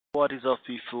What is up,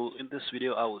 people? In this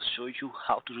video I will show you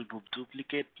how to remove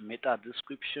duplicate meta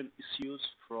description issues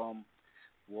from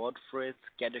WordPress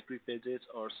category pages,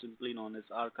 or simply known as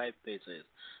archive pages.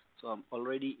 So I'm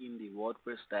already in the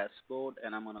WordPress dashboard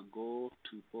and I'm gonna go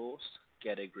to post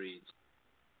categories.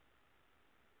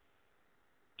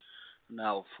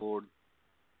 Now for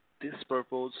this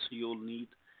purpose you'll need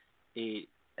a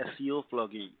SEO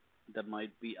plugin. That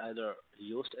might be either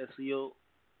Yoast SEO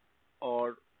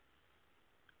or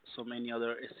so many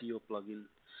other SEO plugin.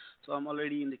 So I'm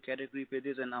already in the category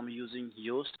pages and I'm using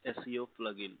Yoast SEO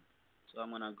plugin. So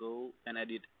I'm gonna go and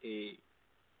edit a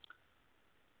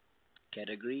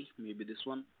category, maybe this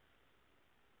one.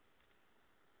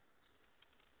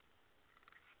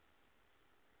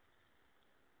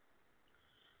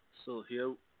 So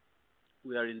here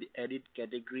we are in the edit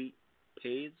category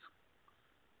page,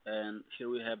 and here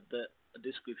we have the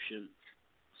description.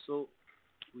 So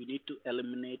we need to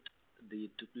eliminate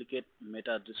the duplicate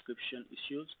meta description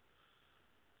issues.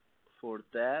 For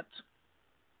that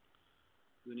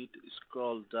we need to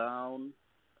scroll down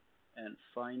and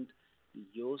find the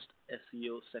Yoast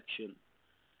SEO section.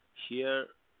 Here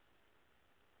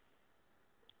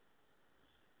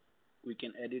we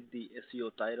can edit the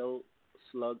SEO title,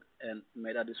 slug and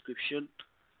meta description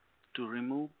to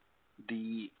remove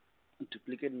the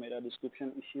duplicate meta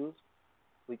description issues.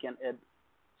 We can add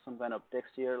some kind of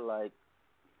text here, like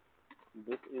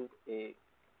this is a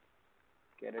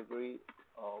category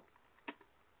of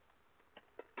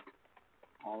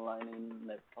online in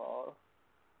Nepal,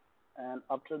 and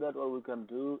after that what we can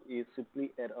do is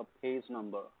simply add a page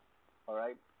number.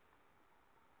 Alright,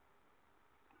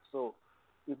 so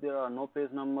if there are no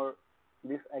page number,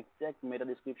 this exact meta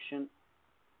description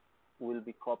will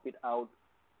be copied out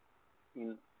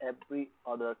in every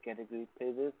other category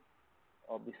pages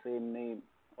of the same name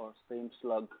or same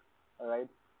slug. Alright,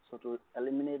 so to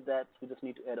eliminate that we just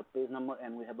need to add a page number,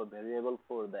 and we have a variable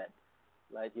for that.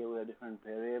 Like here we have different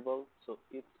variables, so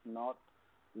it's not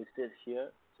listed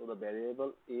here, so the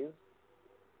variable is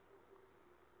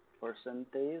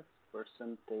percentage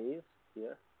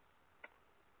here,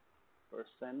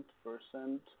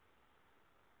 percent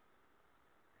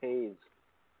page,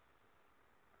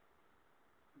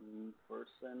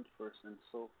 percent.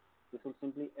 So this will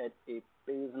simply add a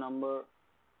page number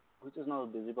which is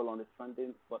not visible on the front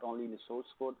end but only in the source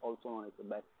code, also on the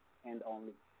back end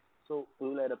only. So we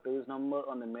will add a page number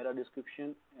on the meta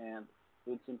description and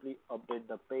we'll simply update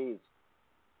the page.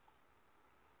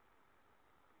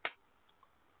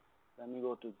 Let me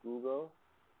go to Google.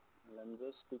 Let me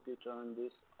just quickly turn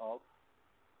this off.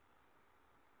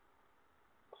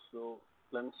 So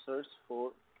let me search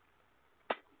for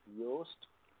Yoast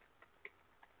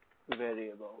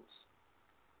variables.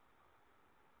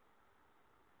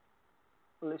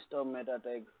 List of meta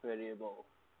tag variable.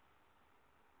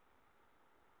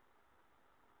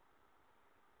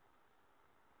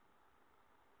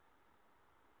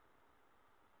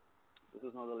 This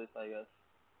is not the list, I guess,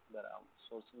 that I'm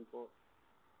searching for.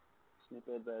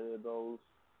 Snippet variables.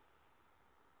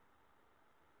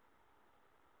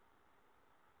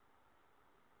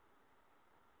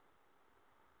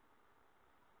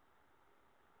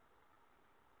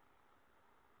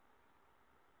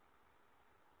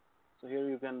 So here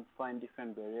you can find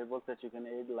different variables that you can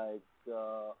add, like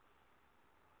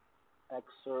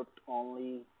excerpt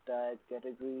only, tag,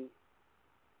 category,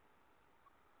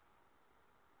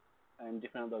 and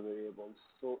different other variables.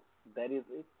 So that is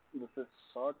it. This is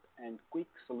short and quick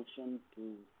solution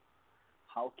to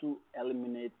how to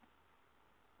eliminate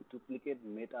duplicate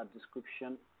meta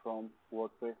description from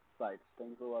WordPress sites. Thank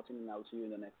you for watching, and I'll see you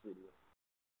in the next video.